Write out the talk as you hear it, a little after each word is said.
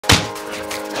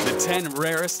The 10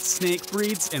 rarest snake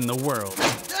breeds in the world.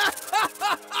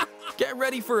 Get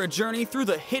ready for a journey through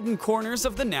the hidden corners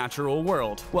of the natural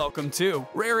world. Welcome to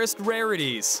Rarest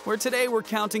Rarities, where today we're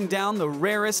counting down the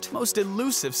rarest, most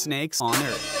elusive snakes on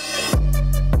Earth.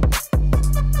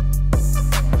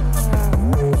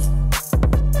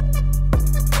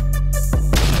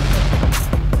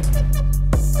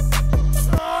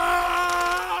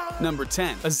 Number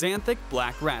 10. Axantic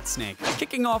Black Rat Snake.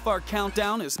 Kicking off our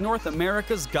countdown is North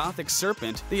America's gothic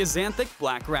serpent, the Axantic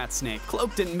Black Rat Snake.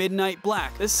 Cloaked in midnight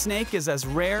black, this snake is as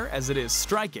rare as it is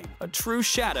striking, a true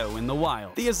shadow in the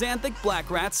wild. The Axantic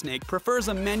Black Rat Snake prefers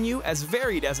a menu as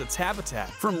varied as its habitat.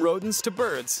 From rodents to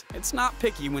birds, it's not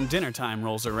picky when dinner time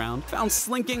rolls around. Found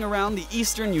slinking around the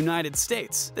eastern United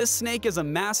States, this snake is a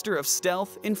master of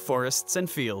stealth in forests and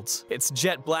fields. Its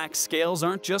jet black scales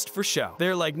aren't just for show.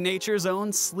 They're like nature's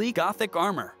own sleek gothic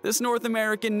armor. This North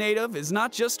American native is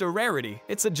not just a rarity,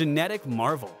 it's a genetic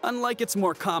marvel. Unlike its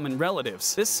more common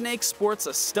relatives, this snake sports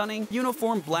a stunning,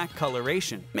 uniform black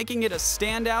coloration, making it a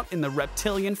standout in the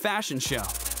reptilian fashion show.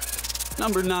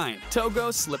 Number 9.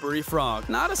 Togo Slippery Frog.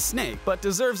 Not a snake, but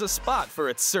deserves a spot for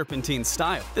its serpentine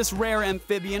style. This rare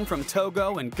amphibian from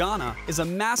Togo and Ghana is a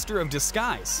master of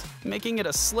disguise, making it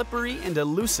a slippery and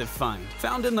elusive find.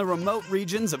 Found in the remote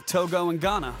regions of Togo and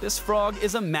Ghana, this frog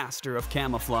is a master of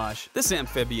camouflage. This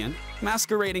amphibian,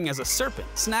 masquerading as a serpent,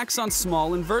 snacks on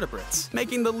small invertebrates,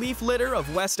 making the leaf litter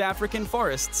of West African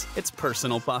forests its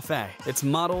personal buffet. Its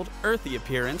mottled, earthy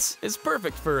appearance is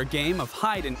perfect for a game of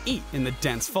hide and eat in the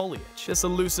dense foliage. This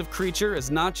elusive creature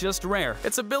is not just rare,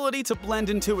 its ability to blend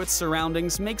into its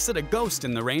surroundings makes it a ghost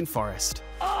in the rainforest.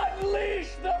 Unleash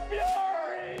the fury!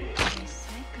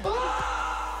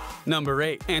 Number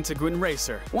 8. Antiguan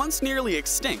Racer. Once nearly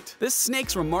extinct, this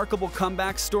snake's remarkable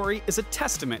comeback story is a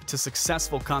testament to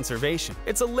successful conservation.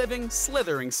 It's a living,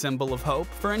 slithering symbol of hope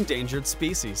for endangered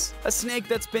species. A snake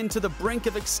that's been to the brink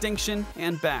of extinction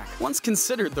and back. Once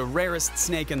considered the rarest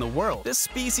snake in the world, this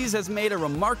species has made a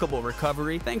remarkable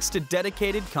recovery thanks to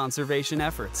dedicated conservation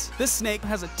efforts. This snake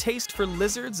has a taste for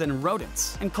lizards and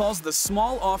rodents, and calls the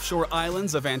small offshore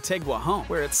islands of Antigua home,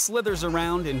 where it slithers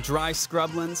around in dry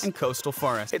scrublands and coastal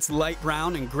forests. Its light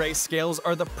brown and gray scales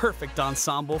are the perfect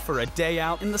ensemble for a day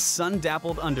out in the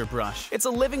sun-dappled underbrush. It's a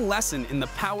living lesson in the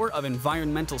power of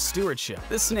environmental stewardship.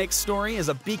 This snake's story is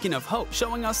a beacon of hope,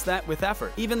 showing us that with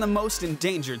effort, even the most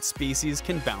endangered species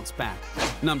can bounce back.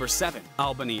 Number 7.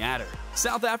 Albany Adder.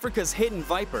 South Africa's hidden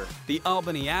viper, the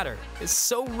Albany Adder, is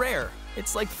so rare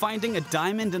it's like finding a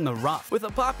diamond in the rough. With a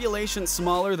population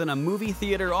smaller than a movie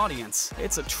theater audience,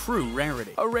 it's a true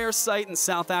rarity. A rare sight in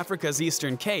South Africa's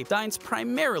Eastern Cape, dines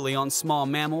primarily on small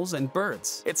mammals and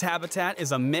birds. Its habitat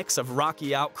is a mix of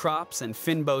rocky outcrops and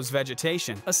fynbos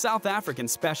vegetation, a South African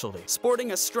specialty.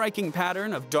 Sporting a striking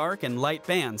pattern of dark and light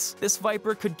bands, this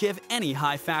viper could give any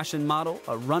high-fashion model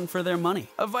a run for their money.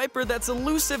 A viper that's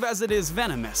elusive as it is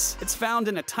venomous. It's found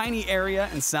in a tiny area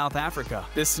in South Africa.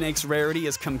 This snake's rarity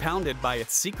is compounded by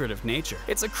its secretive nature.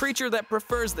 It's a creature that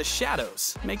prefers the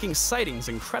shadows, making sightings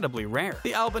incredibly rare.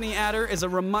 The Albany Adder is a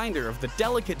reminder of the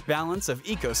delicate balance of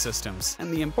ecosystems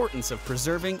and the importance of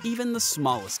preserving even the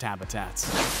smallest habitats.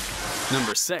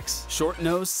 Number 6.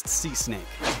 Short-nosed sea snake.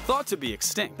 Thought to be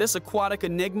extinct, this aquatic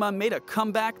enigma made a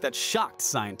comeback that shocked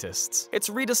scientists. Its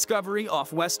rediscovery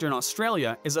off Western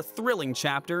Australia is a thrilling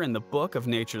chapter in the book of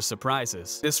nature's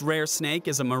surprises. This rare snake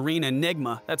is a marine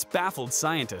enigma that's baffled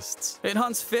scientists. It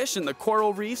hunts fish in the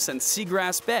coral reefs and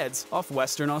seagrass beds off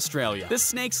Western Australia. This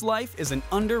snake's life is an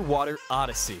underwater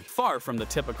odyssey, far from the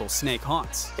typical snake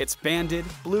haunts. Its banded,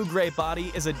 blue-gray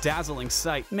body is a dazzling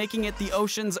sight, making it the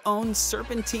ocean's own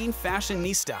serpentine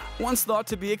fashionista. Once thought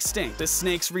to be extinct, this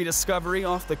snake's rediscovery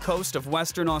off the coast of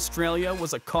Western Australia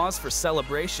was a cause for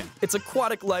celebration. Its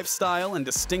aquatic lifestyle and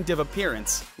distinctive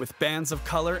appearance, with bands of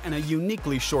color and a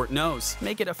uniquely short nose,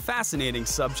 make it a fascinating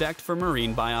subject for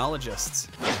marine biologists.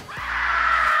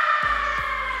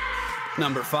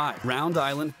 Number 5. Round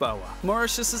Island Boa.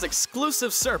 Mauritius's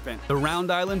exclusive serpent, the Round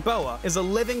Island Boa, is a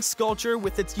living sculpture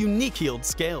with its unique keeled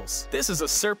scales. This is a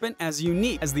serpent as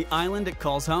unique as the island it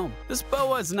calls home. This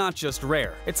boa is not just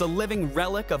rare, it's a living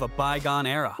relic of a bygone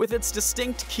era. With its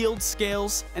distinct keeled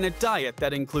scales and a diet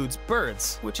that includes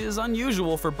birds, which is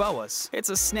unusual for boas, it's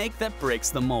a snake that breaks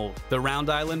the mold. The Round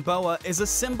Island Boa is a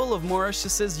symbol of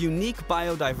Mauritius's unique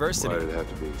biodiversity. Why did it have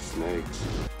to be snakes?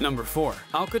 Number 4.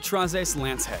 Alcatrazes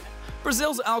lancehead.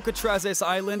 Brazil's Alcatrazes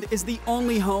Island is the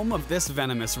only home of this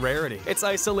venomous rarity. Its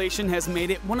isolation has made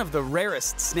it one of the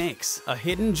rarest snakes, a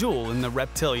hidden jewel in the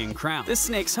reptilian crown. This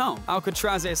snake's home,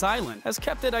 Alcatrazes Island, has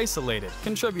kept it isolated,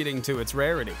 contributing to its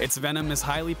rarity. Its venom is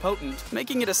highly potent,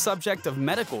 making it a subject of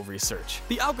medical research.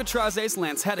 The Alcatrazes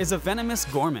lancehead is a venomous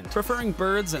gourmand, preferring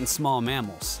birds and small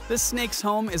mammals. This snake's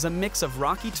home is a mix of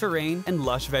rocky terrain and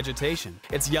lush vegetation.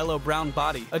 Its yellow-brown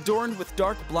body, adorned with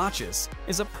dark blotches,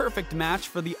 is a perfect match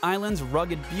for the island's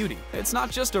rugged beauty. It's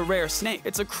not just a rare snake,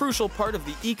 it's a crucial part of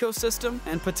the ecosystem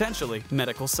and potentially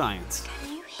medical science.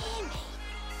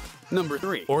 Number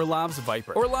 3. Orlov's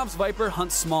Viper. Orlov's viper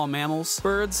hunts small mammals,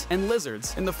 birds, and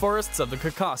lizards in the forests of the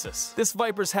Caucasus. This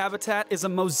viper's habitat is a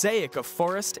mosaic of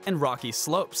forest and rocky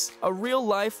slopes, a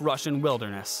real-life Russian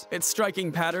wilderness. Its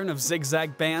striking pattern of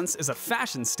zigzag bands is a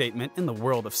fashion statement in the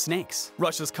world of snakes.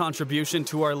 Russia's contribution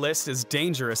to our list is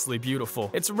dangerously beautiful.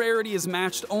 Its rarity is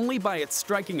matched only by its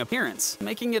striking appearance,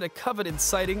 making it a coveted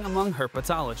sighting among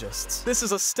herpetologists. This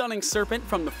is a stunning serpent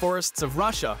from the forests of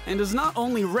Russia and is not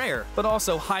only rare, but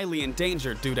also highly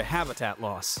endangered due to habitat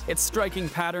loss. Its striking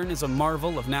pattern is a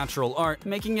marvel of natural art,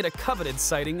 making it a coveted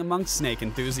sighting among snake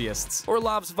enthusiasts.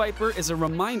 Orlov's viper is a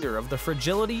reminder of the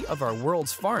fragility of our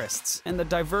world's forests and the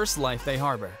diverse life they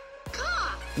harbor.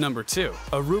 Number 2.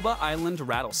 Aruba Island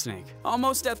Rattlesnake.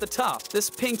 Almost at the top, this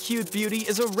pink-hued beauty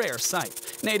is a rare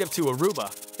sight. Native to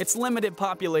Aruba, its limited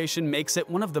population makes it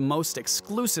one of the most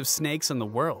exclusive snakes in the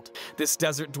world. This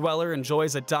desert dweller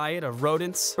enjoys a diet of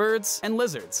rodents, birds, and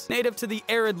lizards. Native to the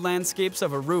arid landscapes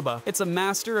of Aruba, it's a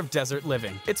master of desert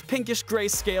living. Its pinkish-gray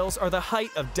scales are the height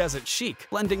of desert chic,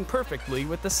 blending perfectly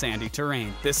with the sandy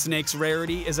terrain. This snake's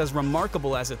rarity is as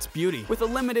remarkable as its beauty. With a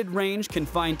limited range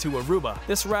confined to Aruba,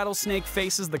 this rattlesnake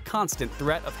faces the constant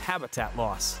threat of habitat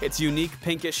loss. Its unique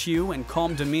pinkish hue and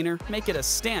calm demeanor make it a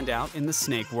standout in the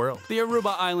snake world. The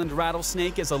Aruba Island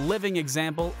rattlesnake is a living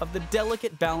example of the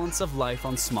delicate balance of life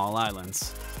on small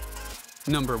islands.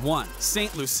 Number 1.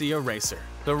 St Lucia Racer.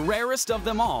 The rarest of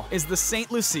them all is the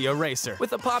St Lucia Racer.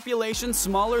 With a population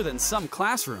smaller than some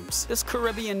classrooms, this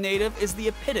Caribbean native is the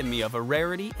epitome of a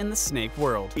rarity in the snake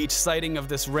world. Each sighting of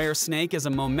this rare snake is a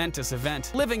momentous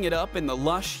event. Living it up in the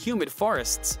lush, humid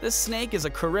forests, this snake is a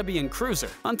Caribbean cruiser,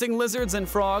 hunting lizards and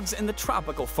frogs in the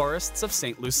tropical forests of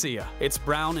St Lucia. Its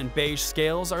brown and beige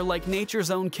scales are like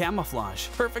nature's own camouflage,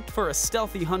 perfect for a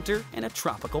stealthy hunter in a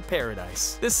tropical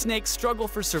paradise. This snake's struggle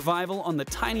for survival on the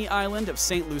tiny island of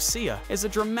St Lucia is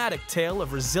a dramatic tale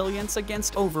of resilience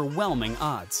against overwhelming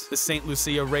odds. The St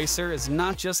Lucia Racer is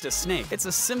not just a snake, it's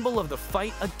a symbol of the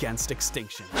fight against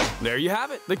extinction. There you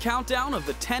have it, the countdown of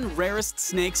the 10 rarest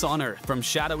snakes on Earth. From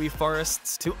shadowy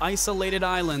forests to isolated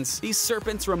islands, these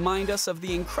serpents remind us of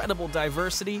the incredible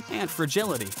diversity and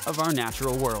fragility of our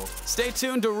natural world. Stay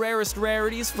tuned to Rarest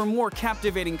Rarities for more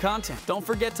captivating content. Don't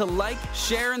forget to like,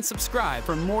 share, and subscribe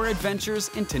for more adventures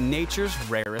into nature's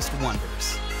rarest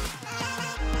wonders.